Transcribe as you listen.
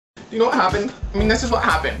You know what happened? I mean, this is what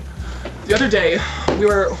happened. The other day, we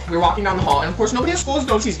were walking down the hall, and of course nobody at school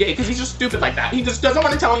knows he's gay because he's just stupid like that. He just doesn't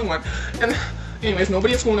want to tell anyone. And anyways,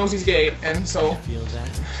 nobody at school knows he's gay, and so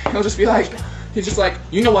he'll just be like, he's just like,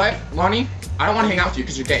 you know what, Launi? I don't want to hang out with you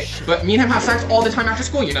because you're gay. But me and him have sex all the time after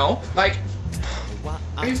school, you know? Like,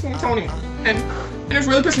 and he's going to tell anyone. And it's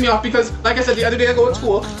really pissing me off because, like I said, the other day I go to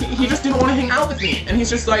school, he just didn't want to hang out with me. And he's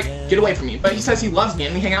just like, get away from me. But he says he loves me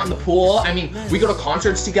and we hang out in the pool. I mean, we go to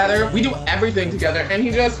concerts together. We do everything together. And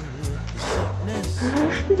he just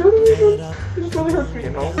really hurts me,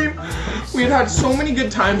 you know? We had so many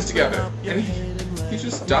good times together. And he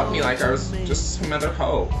just dumped me like I was just some other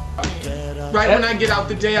hoe. Right when I get out,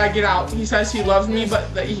 the day I get out, he says he loves me,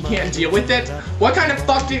 but that he can't deal with it. What kind of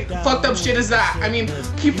fucked up shit is that? I mean,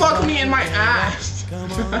 he fucked me in my ass.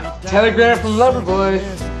 Telegram from Loverboy.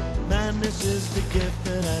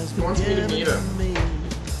 He wants me to meet him.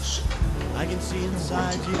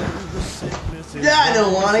 Yeah, I know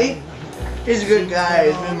Launi. He's a good guy.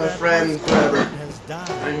 He's been my friend forever.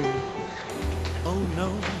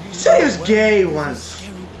 He said he was gay once,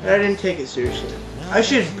 but I didn't take it seriously. I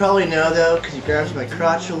should probably know though, because he grabs my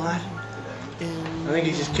crotch a lot. I think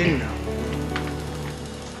he's just kidding though.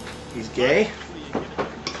 He's gay?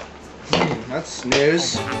 That's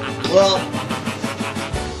news. Well,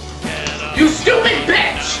 you stupid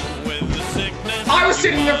bitch! I was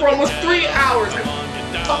sitting there for almost 3 hours. I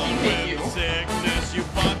fucking hate you.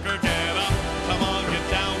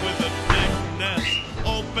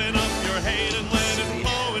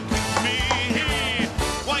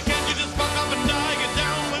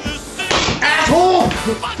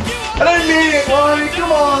 I didn't mean it, Launi,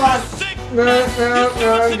 come on! No,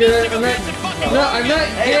 I'm good. I'm not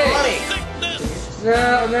gay. No,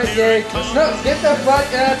 I'm not gay. No, get the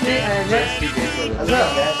fuck out of me. I am not speaking for this. No.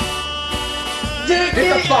 Get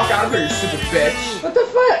the fuck out of here, you stupid bitch. What the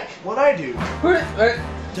fuck? what'd I do?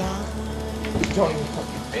 Don't even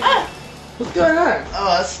fucking bitch. What's going on?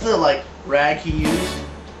 Oh, that's the like rag he used.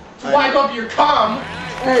 Wipe up your cum.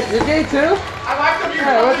 Hey, you're gay too? I wiped up your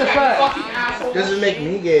cum. What the fuck? Fucking asshole. Doesn't make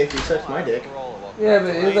me gay if you suck my dick. Yeah,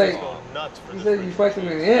 but it's like, you said you fucked him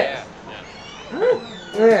in the ass.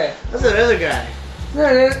 Yeah. That's that other guy.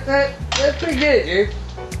 No, that's pretty gay, dude.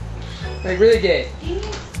 Like, really gay. He needs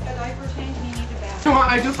a diaper change and he needs a bath. You know what?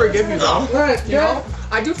 I do forgive you though. What? You know?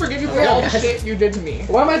 I do forgive you for all the shit you did to me.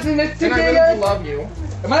 Why am I saying that to And I gay really guys? do love you.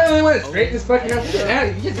 Am I the only one that's straight this fucking out?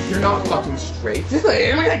 You're not fucking straight. Just like,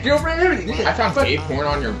 am I got a girlfriend and everything? I found gay porn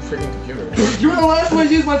on your freaking computer. You were the last one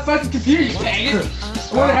to use my fucking computer, you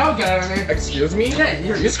faggot. I wonder how it got on there. Excuse me? Yeah,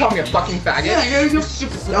 You just called me a fucking faggot? Yeah, you're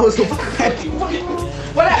stupid. That was so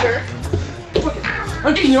whatever.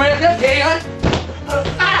 I'm getting you right up, gay, huh?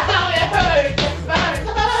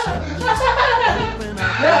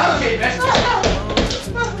 Yeah, okay, man.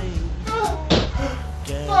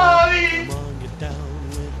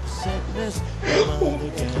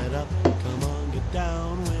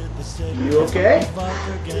 You okay?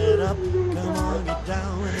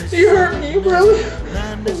 You hurt me, really?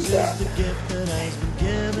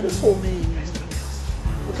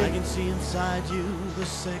 I can see inside you the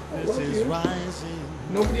sickness is rising.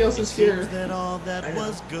 Nobody else is here. That all that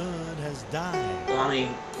was good has died. Launi,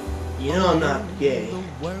 you know I'm not gay.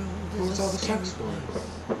 What's all the sex for?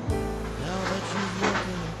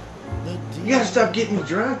 You gotta stop getting me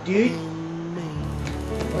drunk, dude.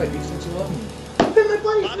 What? You said you love me. You've been my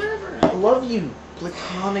buddy forever. I love you.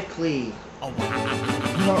 Platonically.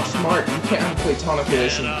 You're not smart. You can't have a platonic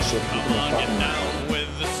relationship with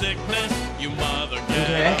a fucking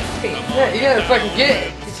Okay? Yeah, you gotta fucking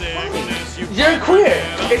gay. You're queer.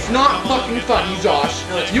 It's not fucking funny, Josh.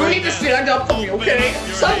 You need to stand up for me, okay?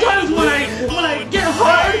 Sometimes when I get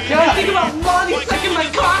hard, I think about Lonnie sucking my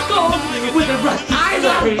cock with a rusty I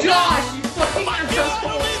love Josh, you fucking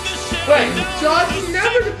asshole. Wait, Josh, you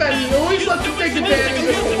never defend me. You always let them take advantage of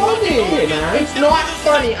me. Hey, man. It's not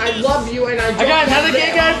funny. I love you and I don't. I got another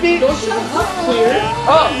gay guy speak. Don't shut up, queer.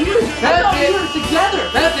 Oh, that's it. Together.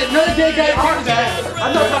 That's it. Another gay guy speak that.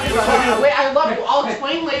 I'm not talking about you. Wait, I love you. I'll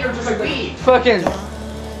explain later. Just leave. Fucking.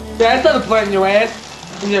 That's not a plant in your ass.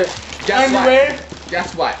 In your underwear.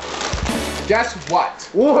 Guess what? Guess what?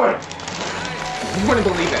 What? You wouldn't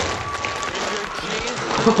believe it.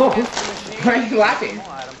 Why are you laughing?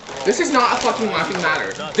 This is not a fucking laughing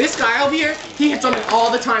matter. This guy over here, he hits on me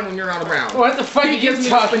all the time when you're not around. What the fuck He are you gives me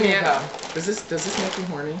talking banana. about? Does this make you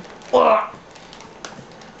horny? Well,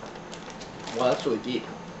 that's really deep.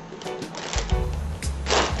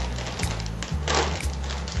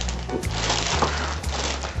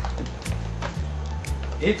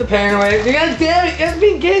 Eat the paranoid. You gotta damn it, it's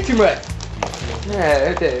being gay too much.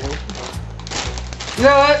 Yeah, okay. You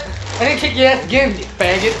know what? didn't kick your ass again, you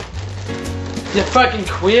faggot. You fucking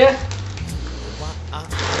queer.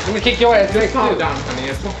 I'm gonna kick your ass next Calm too. down, honey.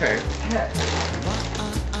 It's okay.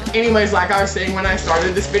 Anyways, like I was saying when I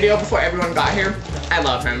started this video before everyone got here, I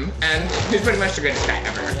love him, and he's pretty much the greatest guy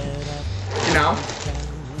ever. You know?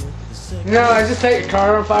 No, I just set your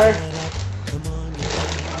car on fire.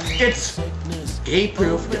 It's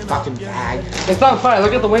gay-proof, you fucking bag. It's on fire.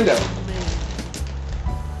 Look at the window.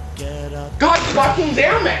 God fucking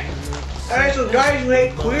damn it! Alright, so guys who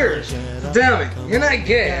hate queers. Damn it. You're not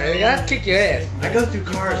gay. I have to kick your ass. I go through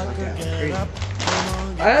cars like that. It's crazy.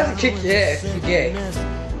 I have to kick your ass if you're gay.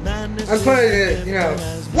 I'm putting it, you know.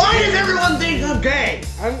 Why does everyone think I'm gay?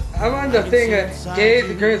 I'm on the thing that gay is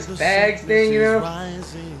the greatest bags thing, you know.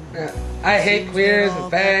 I hate queers and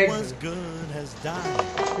bags.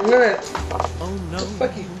 I'm gonna. What the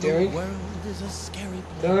fuck are you doing?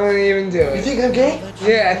 Don't even do You it. think I'm gay?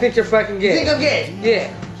 Yeah, I think you're fucking You gay. think I'm gay? Yeah.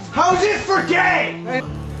 How's this for gay? I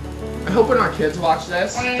hope when our kids watch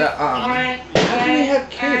this, that, How do we have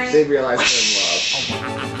kids? they realize they're in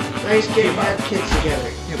Nice gay have kids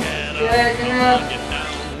together. Yeah, you know.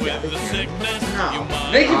 No.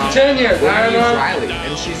 They can turn your love. We're gonna use arm on. Riley,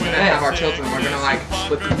 and she's gonna have our children. We're gonna, like,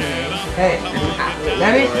 split the name. Hey,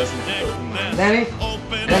 Lenny? Lenny?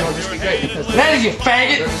 It'll just be great because Lenny, you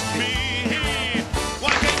faggot! they'll just be.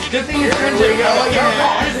 Good thing you turned Here your we go again.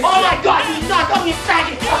 arm. Oh my God! You knocked on me,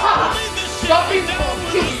 faggot! Stop me!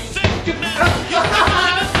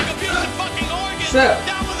 So,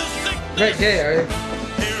 right gay, are you?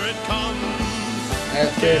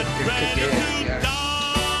 That's good. Kick your ass, yeah.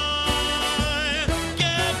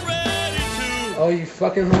 Oh, you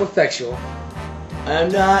fucking homosexual.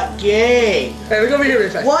 I'm not gay. Hey, look over here real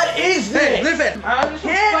fast. What is this? Hey, look at that.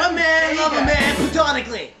 Can't a man love a man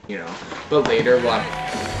platonically? You know, but later we'll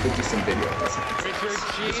do some video of this. I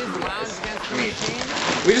mean,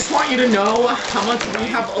 we just want you to know how much we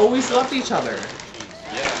have always loved each other.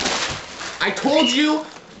 I told you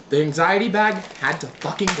the anxiety bag had to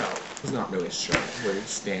fucking go. He's not really sure where he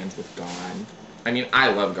stands with God. I mean,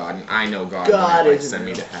 I love God, and I know God God might is send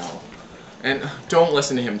me to hell. And don't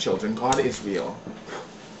listen to him, children. God is real.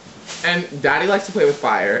 And Daddy likes to play with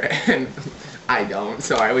fire, and I don't,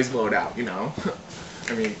 so I always blow it out, you know?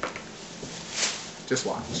 I mean, just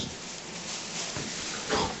watch.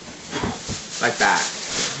 Like that.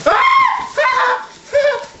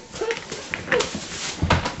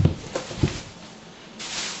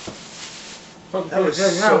 That was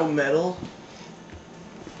so metal.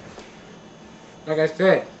 Like I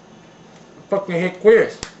said, I fucking hate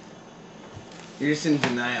queers. You're just in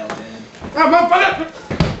denial, Dan. Oh, motherfucker!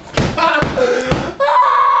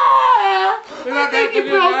 I think you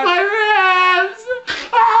broke my ribs!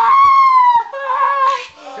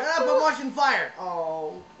 Shut up, I'm watching fire.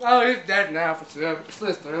 Oh. Oh, he's dead now for sure. Just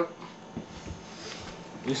listen to him.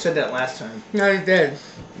 You said that last time. No, he's dead.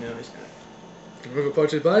 No, he's not. You wanna go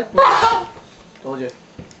punch his butt? Told you.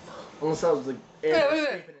 Almost sounds like air Hey, look at that.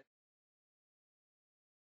 escaping it.